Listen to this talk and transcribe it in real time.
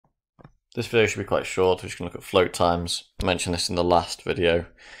This video should be quite short. We're just going to look at float times. I mentioned this in the last video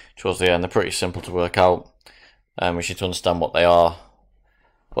towards the end. They're pretty simple to work out. We need to understand what they are,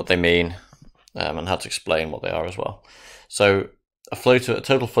 what they mean, and how to explain what they are as well. So a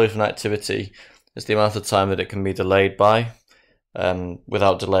total float of an activity is the amount of time that it can be delayed by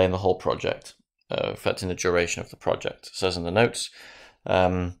without delaying the whole project, affecting the duration of the project. It says in the notes.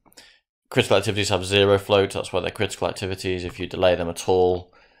 Critical activities have zero float. That's why they're critical activities. If you delay them at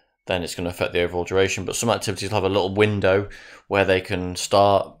all, then it's going to affect the overall duration. But some activities will have a little window where they can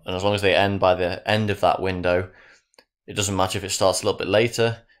start, and as long as they end by the end of that window, it doesn't matter if it starts a little bit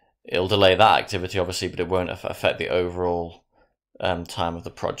later. It'll delay that activity, obviously, but it won't affect the overall time of the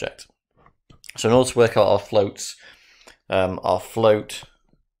project. So in order to work out our float, and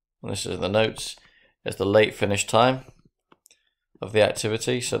this is in the notes, is the late finish time of the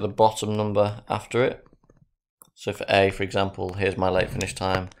activity, so the bottom number after it. So for A, for example, here's my late finish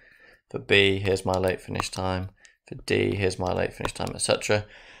time. For B, here's my late finish time. For D, here's my late finish time, etc.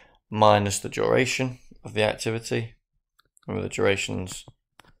 Minus the duration of the activity. Remember, the durations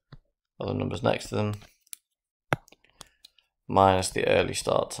are the numbers next to them. Minus the early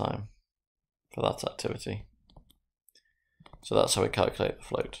start time for that activity. So that's how we calculate the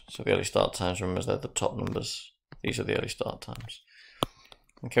float. So the early start times, remember, they're the top numbers. These are the early start times.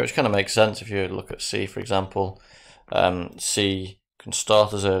 Okay, which kind of makes sense if you look at C, for example. C can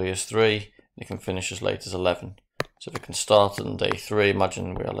start as early as 3, and it can finish as late as 11. So if it can start on day 3,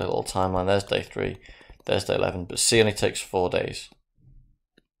 imagine we have a little timeline, there's day 3, there's day 11, but C only takes 4 days,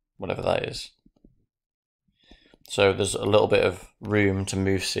 whatever that is. So there's a little bit of room to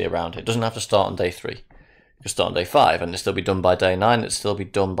move C around. It doesn't have to start on day 3. It can start on day 5 and it'll still be done by day 9, it'll still be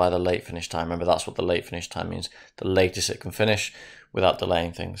done by the late finish time. Remember, that's what the late finish time means, the latest it can finish without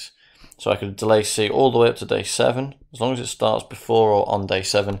delaying things. So I could delay C all the way up to day 7. As long as it starts before or on day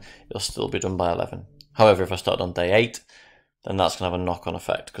 7, it'll still be done by 11. However, if I started on day 8, then that's going to have a knock-on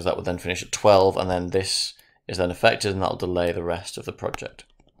effect, because that would then finish at 12, and then this is then affected, and that'll delay the rest of the project.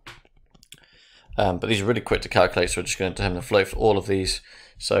 But these are really quick to calculate, so we're just going to determine the float for all of these.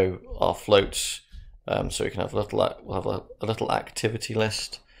 So our floats, so we can have we'll have a little activity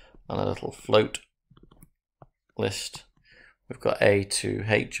list and a little float list. We've got A to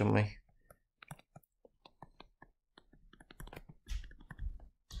H, haven't we?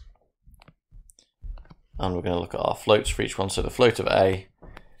 And we're going to look at our floats for each one. So the float of A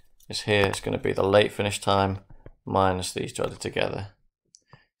is here. It's going to be the late finish time minus these two added together.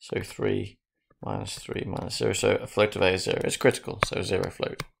 So 3 minus 3 minus 0. So a float of A is 0. It's critical, so 0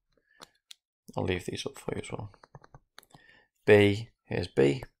 float. I'll leave these up for you as well. B, here's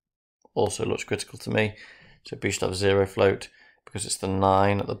B. Also looks critical to me. So B should have 0 float because it's the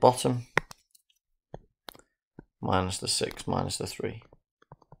 9 at the bottom minus the 6 minus the 3.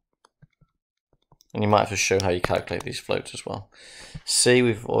 And you might have to show how you calculate these floats as well. C,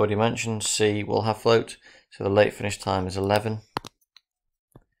 we've already mentioned, C will have float. So the late finish time is 11.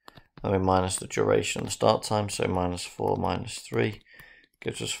 And we minus the duration and the start time. So minus 4 minus 3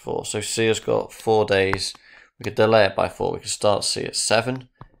 gives us 4. So C has got 4 days. We could delay it by 4. We could start C at 7 and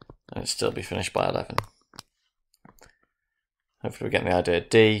it'd still be finished by 11. Hopefully we're getting the idea.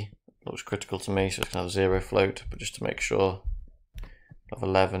 D looks critical to me, so it's going to have 0 float, but just to make sure, of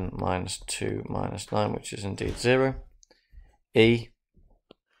 11 minus 2 minus 9, which is indeed 0. E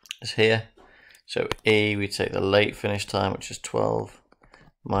is here. So E, we take the late finish time, which is 12,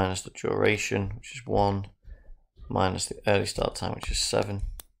 minus the duration, which is 1, minus the early start time, which is 7.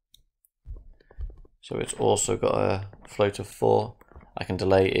 So it's also got a float of 4. I can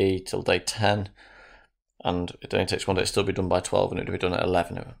delay E till day 10, and it only takes 1 day. It'll still be done by 12, and it would be done at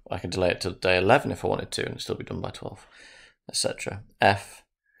 11. I can delay it till day 11 if I wanted to, and it'll still be done by 12. Etc. F,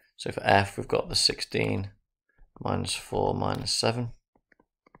 so for F we've got the 16 minus 4 minus 7,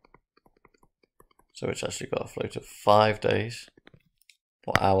 so it's actually got a float of 5 days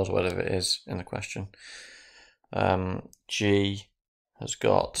or hours, whatever it is in the question. G has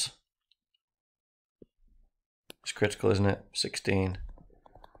got, it's critical, isn't it? 16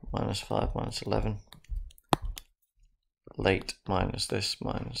 minus 5 minus 11, late minus this,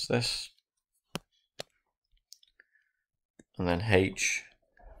 and then H,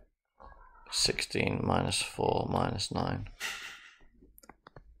 16 minus 4 minus 9,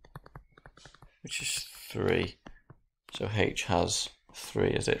 which is 3. So H has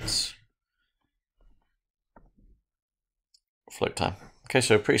 3 as its float time. Okay,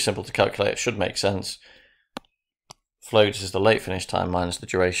 so pretty simple to calculate. It should make sense. Float is the late finish time minus the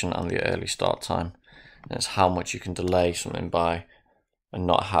duration and the early start time. And it's how much you can delay something by and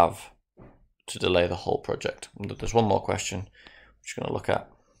not have to delay the whole project. And there's one more question which we're going to look at.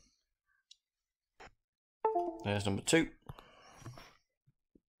 There's number 2.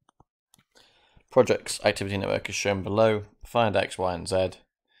 Project's activity network is shown below. Find X, Y, and Z.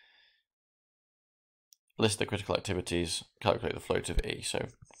 List the critical activities. Calculate the float of E. So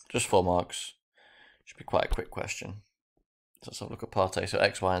just 4 marks. Should be quite a quick question. So let's have a look at part A. So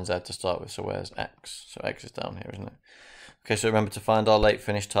X, Y, and Z to start with. So where's X? So X is down here, isn't it? Okay, so remember to find our late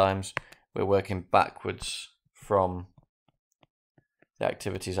finish times. We're working backwards from the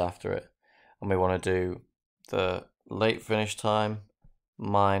activities after it. And we want to do the late finish time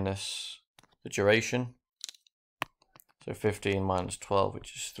minus the duration. So 15 minus 12,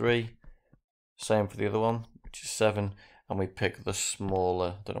 which is 3. Same for the other one, which is 7. And we pick the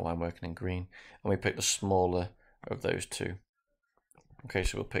smaller, don't know why I'm working in green. And we pick the smaller of those 2. Okay,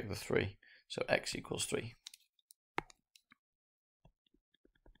 so we'll pick the 3. So X equals 3.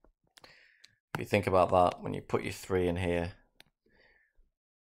 If you think about that, when you put your 3 in here,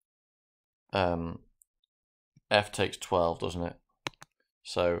 F takes 12, doesn't it?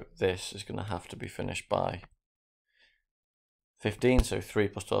 So this is going to have to be finished by 15. So 3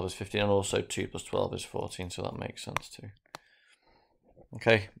 plus 12 is 15, and also 2 plus 12 is 14. So that makes sense too.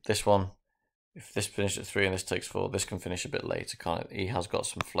 Okay, this one, if this finished at 3 and this takes 4, this can finish a bit later, can't it? E has got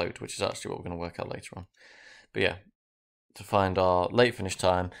some float, which is actually what we're going to work out later on. But yeah, to find our late finish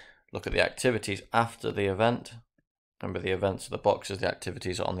time, look at the activities after the event. Remember, the events are the boxes, the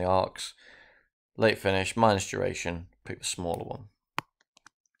activities are on the arcs. Late finish minus duration, pick the smaller one.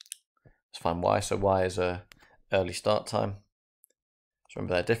 Let's find Y. So Y is a early start time. So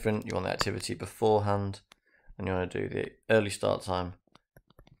remember, they're different. You want the activity beforehand, and you want to do the early start time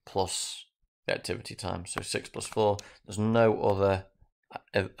plus the activity time. So 6 plus 4. There's no other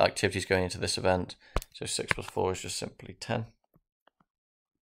activities going into this event. So 6 plus 4 is just simply 10.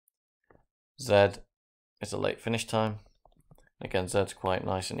 Z is a late finish time. Again, Z's quite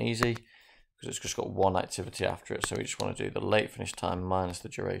nice and easy because it's just got one activity after it. So we just want to do the late finish time minus the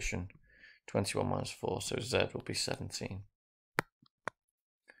duration. 21 minus 4, so Z will be 17.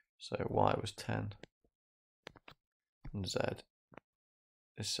 So Y was 10 and Z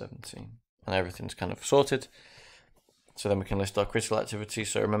is 17. And everything's kind of sorted. So then we can list our critical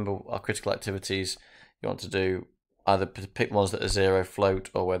activities. So remember, our critical activities, you want to do either pick ones that are 0 float,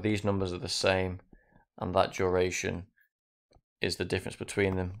 or where these numbers are the same and that duration is the difference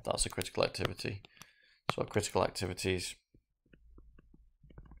between them. That's a critical activity. So our critical activities.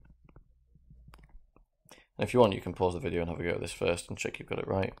 And if you want, you can pause the video and have a go at this first and check you've got it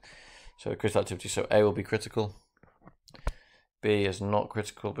right. So critical activity, so A will be critical. B is not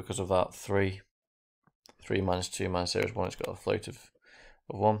critical because of that 3. 3 minus 2 minus 0 is 1. It's got a float of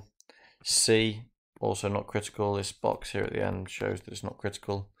 1. C, also not critical. This box here at the end shows that it's not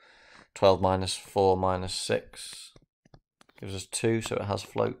critical. 12 minus 4 minus 6 gives us 2, so it has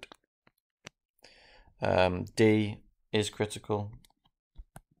float. D is critical.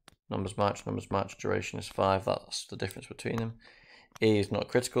 Numbers match, duration is 5. That's the difference between them. E is not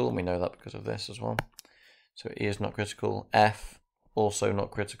critical, and we know that because of this as well. So E is not critical. F, also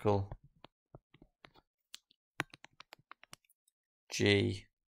not critical. G,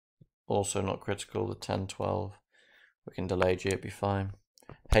 also not critical, the 10, 12. We can delay G, it'd be fine.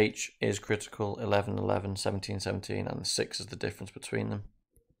 H is critical, 11, 11, 17, 17, and 6 is the difference between them.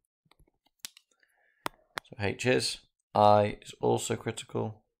 So H is. I is also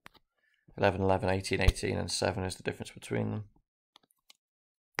critical, 11, 11, 18, 18, and 7 is the difference between them.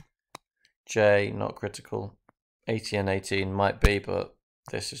 J, not critical, 18 and 18 might be, but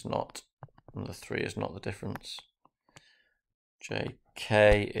this is not, and the 3 is not the difference. J,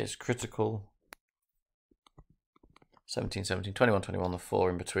 K is critical, 17, 17, 21, 21, the 4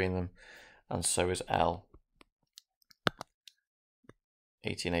 in between them, and so is L.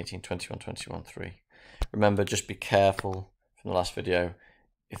 18, 18, 21, 21, 3. Remember, just be careful from the last video.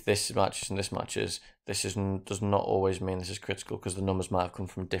 If this matches and this matches, this does not always mean this is critical, because the numbers might have come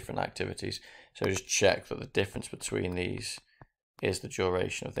from different activities. So just check that the difference between these is the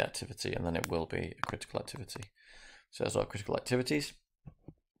duration of the activity, and then it will be a critical activity. So there's our critical activities.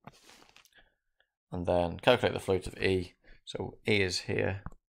 And then calculate the float of E. So E is here.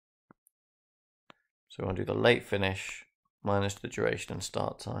 So we want to do the late finish minus the duration and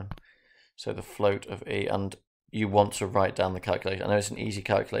start time. So the float of E, and you want to write down the calculation. I know it's an easy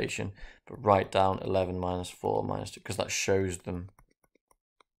calculation, but write down 11 minus 4 minus 2, because that shows them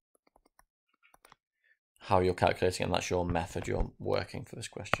how you're calculating, and that's your method you're working for this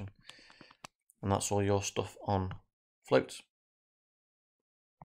question. And that's all your stuff on floats.